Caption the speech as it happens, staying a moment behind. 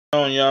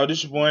On y'all,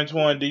 this your boy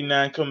Antoine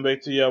D9 coming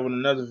back to y'all with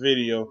another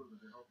video.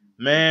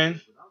 Man,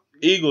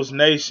 Eagles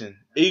Nation,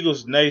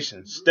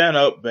 stand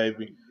up,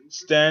 baby.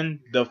 Stand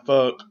the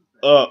fuck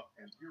up.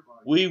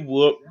 We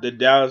whooped the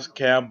Dallas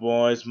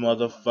Cowboys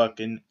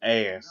motherfucking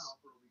ass.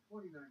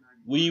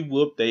 We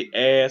whooped their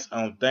ass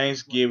on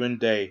Thanksgiving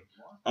Day.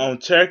 On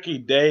Turkey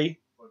Day,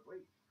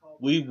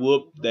 we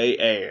whooped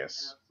their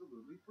ass.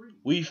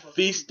 We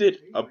feasted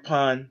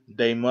upon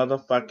they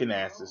motherfucking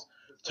asses.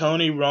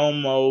 Tony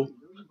Romo,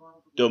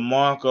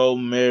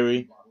 DeMarco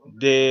Murray,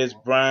 Dez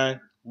Bryant,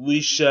 we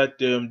shut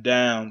them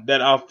down. That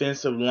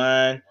offensive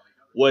line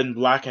wasn't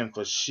blocking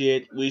for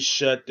shit. We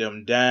shut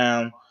them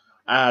down.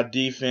 Our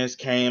defense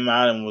came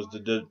out and was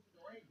the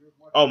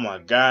oh my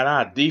god,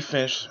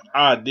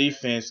 our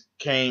defense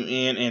came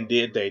in and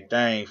did their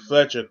thing.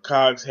 Fletcher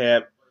Cox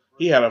had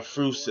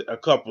a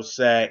couple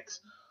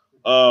sacks.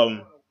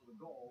 Um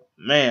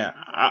Man,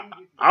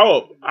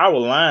 our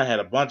line had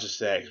a bunch of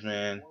sacks,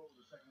 man.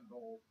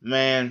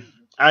 Man,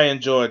 I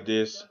enjoyed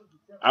this.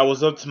 I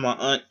was up to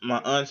my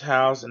aunt's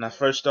house, and I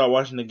first started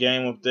watching the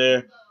game up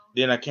there.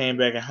 Then I came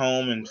back at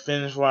home and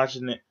finished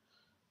watching it.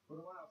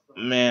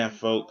 Man,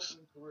 folks,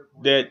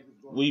 that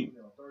we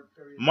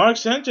Mark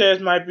Sanchez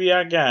might be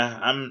our guy.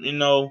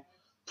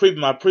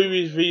 My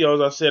previous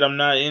videos I said I'm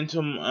not into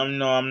him.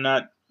 I'm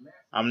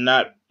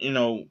not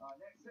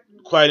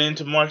quite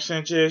into Mark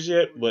Sanchez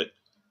yet, but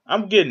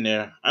I'm getting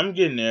there.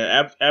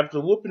 After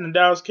whooping the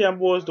Dallas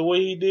Cowboys the way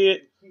he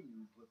did,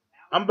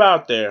 I'm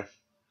about there.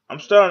 I'm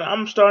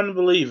starting to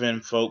believe in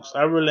him, folks.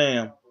 I really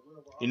am.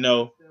 You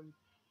know,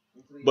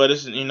 but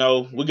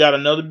we got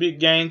another big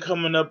game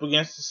coming up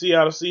against the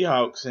Seattle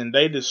Seahawks, and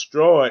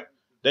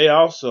They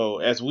also,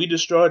 as we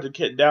destroyed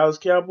the Dallas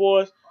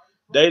Cowboys,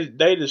 they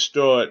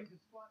destroyed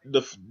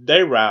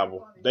they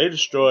rival. They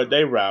destroyed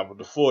their rival,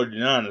 the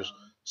 49ers,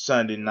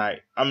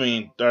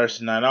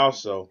 Thursday night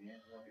also.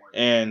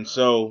 And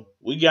so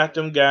we got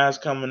them guys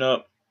coming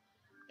up,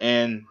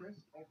 and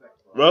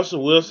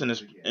Russell Wilson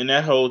and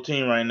that whole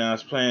team right now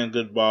is playing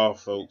good ball,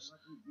 folks.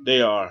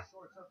 They are.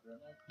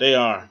 They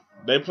are.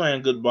 They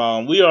playing good ball,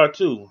 and we are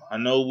too. I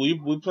know we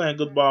playing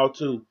good ball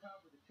too.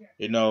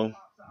 You know,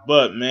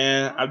 but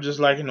man, I'm just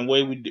liking the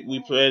way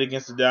we played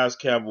against the Dallas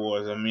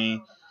Cowboys.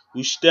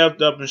 We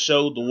stepped up and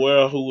showed the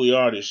world who we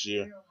are this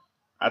year.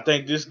 I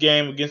think this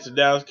game against the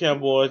Dallas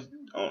Cowboys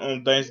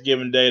on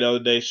Thanksgiving Day the other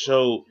day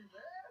showed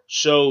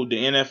the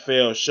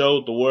NFL,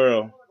 showed the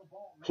world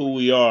who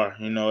we are,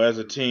 as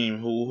a team,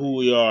 who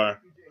we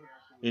are.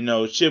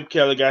 Chip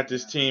Kelly got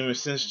this team, and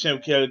since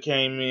Chip Kelly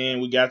came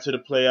in, we got to the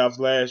playoffs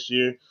last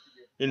year.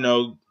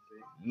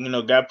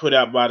 Got put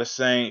out by the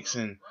Saints,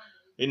 and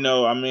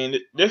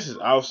this is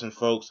awesome,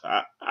 folks.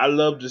 I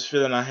love this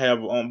feeling I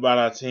have about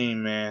our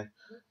team, man.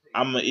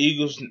 I'm an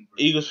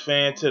Eagles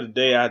fan till the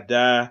day I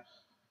die.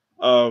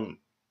 Man,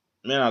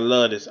 I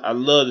love this. I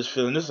love this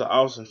feeling. This is an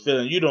awesome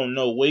feeling. You don't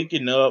know,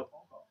 waking up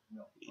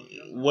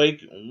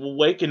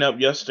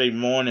yesterday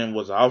morning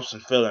was an awesome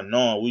feeling,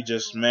 knowing we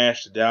just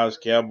smashed the Dallas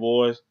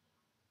Cowboys.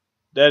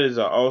 That is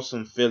an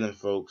awesome feeling,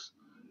 folks.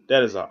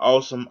 That is an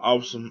awesome,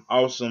 awesome,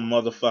 awesome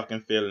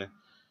motherfucking feeling.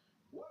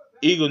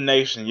 Eagle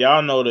Nation,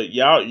 y'all know the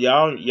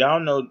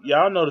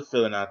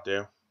feeling out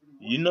there.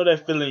 You know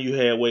that feeling you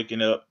had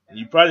waking up.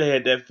 You probably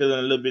had that feeling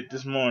a little bit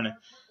this morning.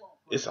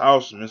 It's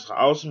awesome. It's an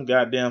awesome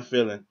goddamn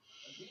feeling.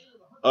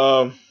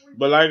 But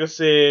like I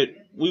said,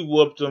 we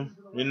whooped them.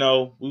 We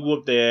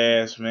whooped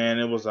their ass, man.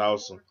 It was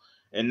awesome.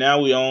 And now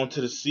we on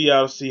to the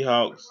Seattle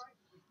Seahawks.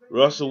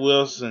 Russell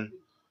Wilson,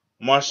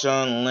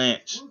 Marshawn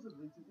Lynch,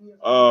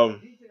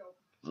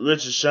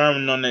 Richard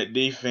Sherman on that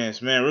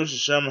defense. Man, Richard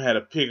Sherman had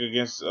a pick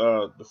against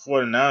the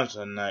 49ers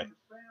tonight.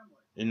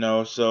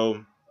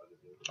 So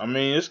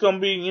it's gonna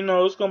be,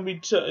 it's gonna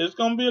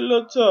be a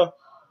little tough.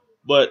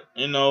 But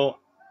I ain't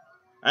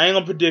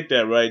gonna predict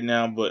that right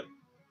now. But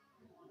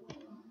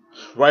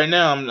right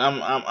now,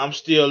 I'm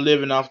still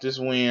living off this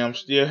win. I'm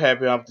still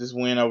happy off this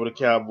win over the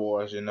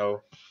Cowboys.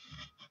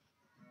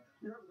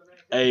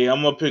 Hey,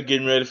 I'm up here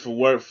getting ready for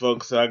work,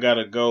 folks. So I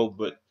gotta go.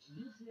 But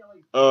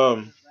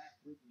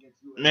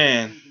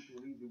man,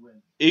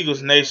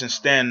 Eagles Nation,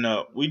 stand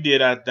up. We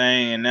did our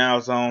thing, and now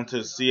it's on to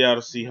the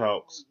Seattle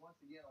Seahawks.